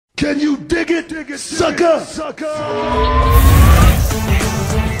Can you dig it, sucker?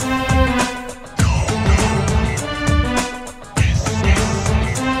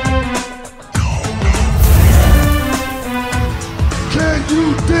 Can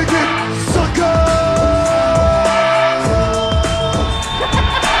you dig it, sucker?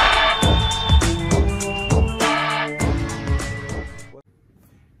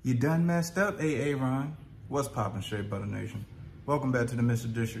 You done messed up, Ron? What's poppin', Shea Butter Nation? Welcome back to the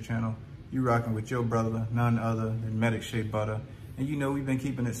Mr.District channel. You rockin' with your brother, none other than Medic Shea Butter. And you know we've been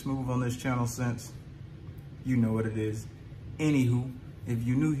keeping it smooth on this channel since, you know what it is. Anywho, if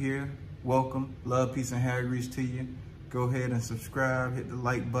you're new here, welcome. Love, peace, and hair grease to you. Go ahead and subscribe, hit the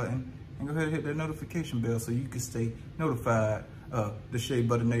like button, and go ahead and hit that notification bell so you can stay notified of the Shea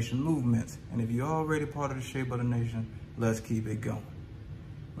Butter Nation movements. And if you're already part of the Shea Butter Nation, let's keep it going.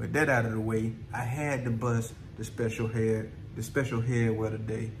 With that out of the way, I had to bust the special hair wear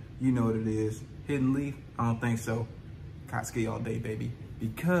today. You know what it is. Hidden leaf? I don't think so. Kotski all day, baby.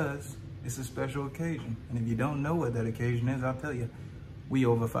 Because it's a special occasion. And if you don't know what that occasion is, I'll tell you. We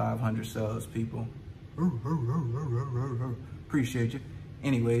over 500 subs, people. Appreciate you.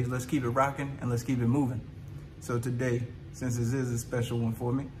 Anyways, let's keep it rocking and let's keep it moving. So today, since this is a special one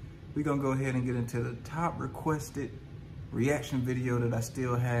for me, we're gonna go ahead and get into the top requested reaction video that I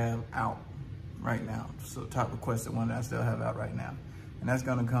still have out right now. So top requested one that I still have out right now. And that's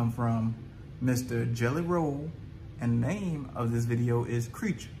gonna come from Mr. Jelly Roll, and the name of this video is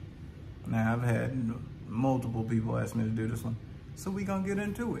Krizz. Now I've had multiple people ask me to do this one. So we gonna get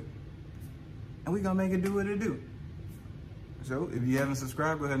into it. And we gonna make it do what it do. So if you haven't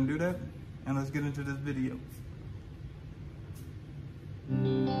subscribed, go ahead and do that. And let's get into this video.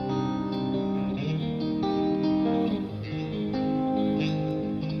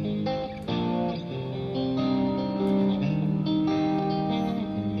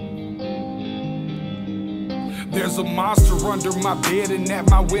 There's a monster under my bed, and at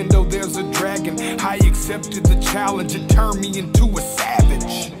my window there's a dragon. I accepted the challenge, it turned me into a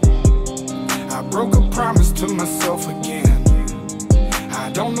savage. I broke a promise to myself again. I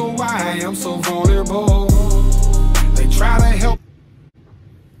don't know why I am so vulnerable. They try to help.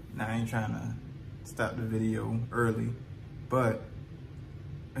 Now I ain't trying to stop the video early, but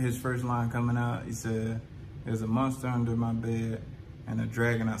his first line coming out, he said, "There's a monster under my bed and a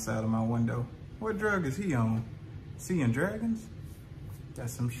dragon outside of my window." What drug is he on? Seeing dragons?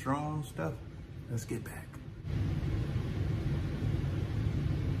 That's some strong stuff. Let's get back.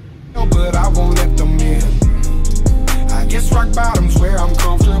 But I won't let them in. I guess rock bottom's where I'm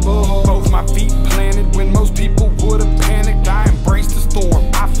comfortable. Both my feet planted when most people would have panicked. I embraced the storm.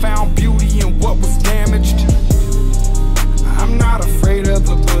 I found beauty in what was damaged. I'm not afraid of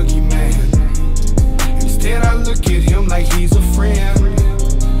the boogeyman. Instead I look at him like he's a friend.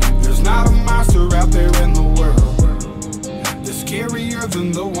 There's not a monster out there in the world that's scarier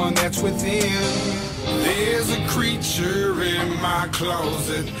than the one that's within. There's a creature in my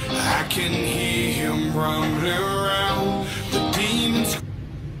closet. I can hear him rumbling around. The demons.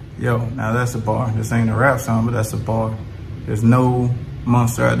 Yo, now that's a bar. This ain't a rap song, but that's a bar. There's no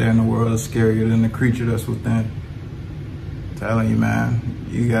monster out there in the world that's scarier than the creature that's within. I'm telling you, man,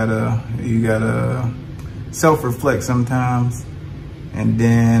 you gotta self-reflect sometimes and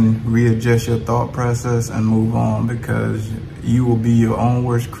then readjust your thought process and move on, because you will be your own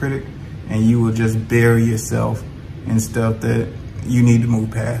worst critic and you will just bury yourself in stuff that you need to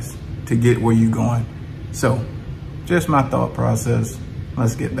move past to get where you're going. So, just my thought process.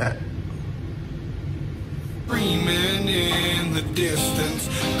 Let's get back. Screaming in the distance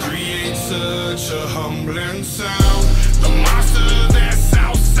creates such a humbling sound. The monster that's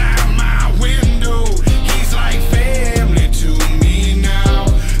outside my window, he's like family to me now.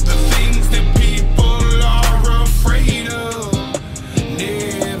 The things that people are afraid of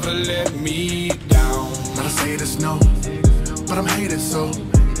never let me down. Not to say this no, but I'm hated, so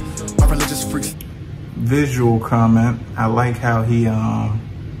my religious freaks. Visual comment. I like how he kind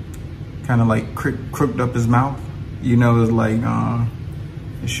of like crooked up his mouth. You know, it's like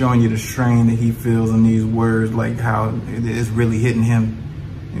it's showing you the strain that he feels in these words, like how it's really hitting him.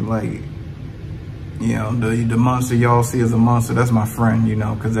 And like, you know, the monster y'all see as a monster, that's my friend, you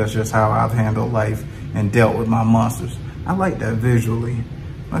know, because that's just how I've handled life and dealt with my monsters. I like that visually.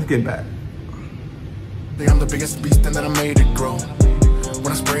 Let's get back. I'm the biggest beast and then I made it grow.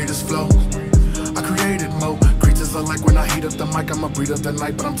 When I spray this flow, I created mo. Creatures are like when I heat up the mic, I'm a breed of the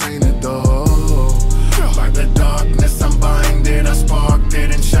night, but I'm tainted though. By the darkness I'm binded, I sparked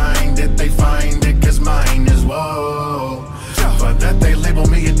it and shined it. They find it cause mine is woe. For that they label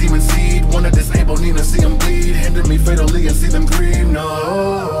me a demon seed. Wanna disable N9ne, see them bleed. Hinder me fatally and see them grieve,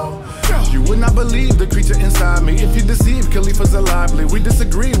 no. beside me. If you deceive, Khalifa's a lively. We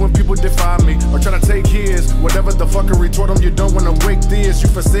disagree when people defy me or try to take his. Whatever the fuckery toward them, you don't wanna wake this. You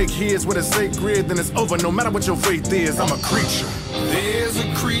forsake his with a sacred, then it's over no matter what your faith is. I'm a creature. There's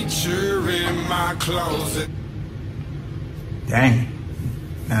a creature in my closet. Dang.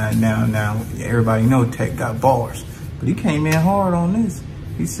 Now, everybody know Tech got bars, but he came in hard on this.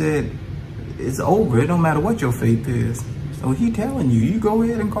 He said, it's over. It don't matter what your faith is. So he telling you, you go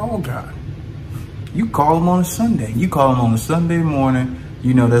ahead and call God. You call him on a Sunday. You call him on a Sunday morning.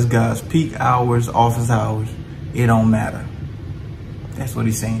 You know that's God's peak hours, office hours. It don't matter. That's what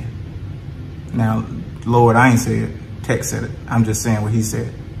he's saying. Now, Lord, I ain't say it. Tech said it. I'm just saying what he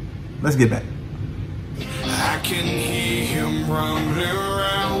said. Let's get back. I can hear him rumbling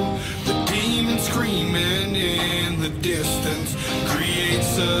around, the demon screaming in the distance, creates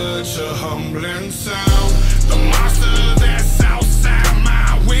such a humbling sound. The monster that's outside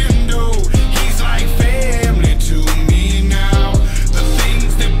my window, he's like family to me now. The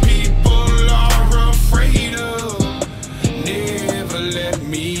things that people are afraid of never let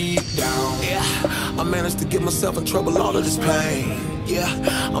me down. Yeah, I managed to get myself in trouble, all of this pain. Yeah,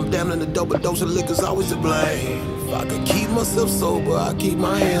 I'm damn in the dope, but dose of liquor's always to blame. If I could keep myself sober, I keep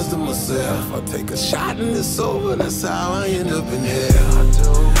my hands to myself. I take a shot and it's over, that's how I end up in hell.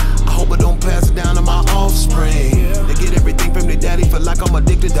 I hope I don't pass it down to my offspring. They get everything from their daddy, feel like I'm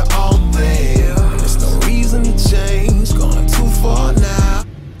addicted to all things. There's no reason to change, going too far now.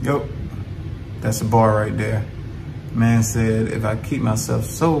 Yup, that's a bar right there. Man said, if I keep myself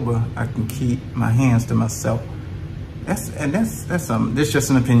sober, I can keep my hands to myself. That's something. This is just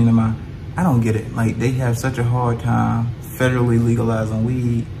an opinion of mine. I don't get it. Like, they have such a hard time federally legalizing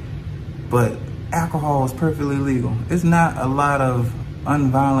weed, but alcohol is perfectly legal. It's not a lot of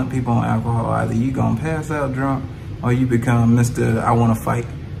unviolent people on alcohol. Either you gonna pass out drunk or you become Mr. I wanna fight.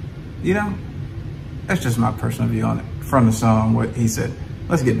 You know? That's just my personal view on it. From the song, what he said.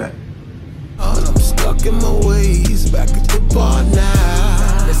 Let's get back. I'm stuck in my ways, back at the bar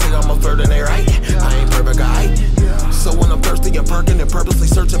now. They say I'm a flirt and they right. I ain't perfect, guy. So when I'm thirsty and perking and purposely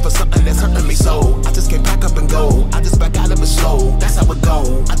searching for something that's hurting me so I just can't back up and go. I just back out of it slow. That's how it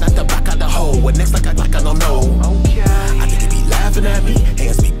go. I got to back out the hole. What next like I don't know. Okay. I think he be laughing at me,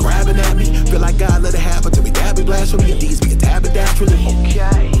 hands be grabbing at me. Feel like God let it happen to me, dabby blasphemy. And these be a dabby naturally.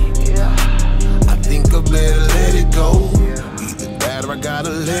 Okay, yeah. I think I better let it go. Either that or I gotta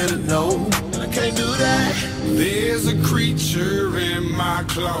let it know. And I can't do that. There's a creature in my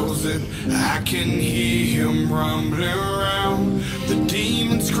closet, I can hear him rumbling around, the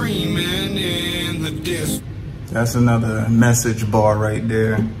demon screaming in the distance. That's another message bar right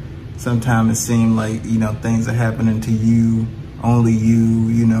there. Sometimes it seems like, you know, things are happening to you, only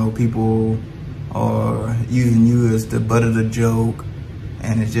you know, people are using you as the butt of the joke,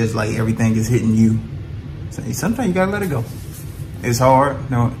 and it's just like everything is hitting you. So sometimes you gotta let it go. It's hard.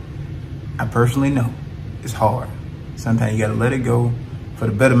 No, I personally know. It's hard. Sometimes you gotta let it go for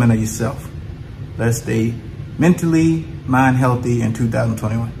the betterment of yourself. Let's stay mentally mind healthy in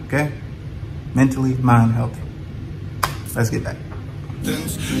 2021, okay? Mentally mind healthy. Let's get back.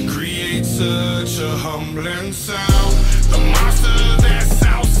 Creates such a humbling sound. The monster that's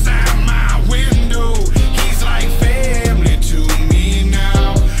outside my window, he's like family to me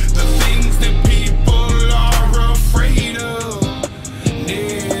now. The things that people are afraid of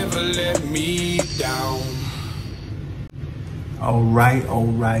never let me down. All right.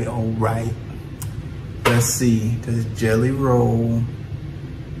 Let's see, does Jelly Roll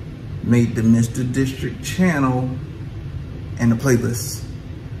make the Mr.District channel and the playlist?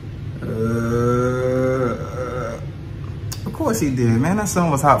 Of course he did, man. That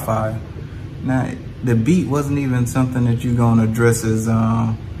song was hot fire. Now, the beat wasn't even something that you're gonna address as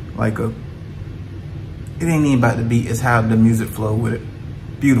like a, it ain't even about the beat, it's how the music flowed with it.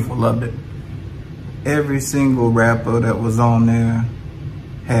 Beautiful, loved it. Every single rapper that was on there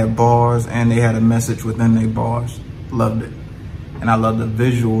had bars, and they had a message within their bars. Loved it. And I love the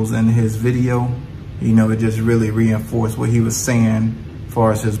visuals in his video. You know, it just really reinforced what he was saying as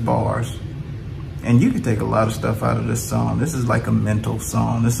far as his bars. And you can take a lot of stuff out of this song. This is like a mental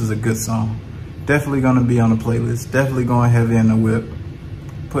song. This is a good song. Definitely gonna be on the playlist. Definitely going heavy in the whip.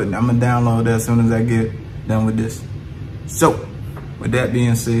 I'm gonna download that as soon as I get done with this. So, with that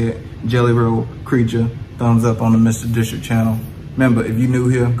being said, Jelly Roll Creature, thumbs up on the Mr.District channel. Remember, if you're new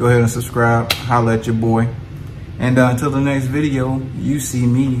here, go ahead and subscribe. Holla at your boy. And until the next video, you see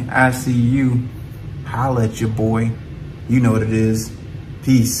me, I see you. Holla at your boy. You know what it is.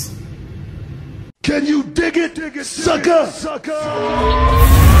 Peace. Can you dig it, sucker?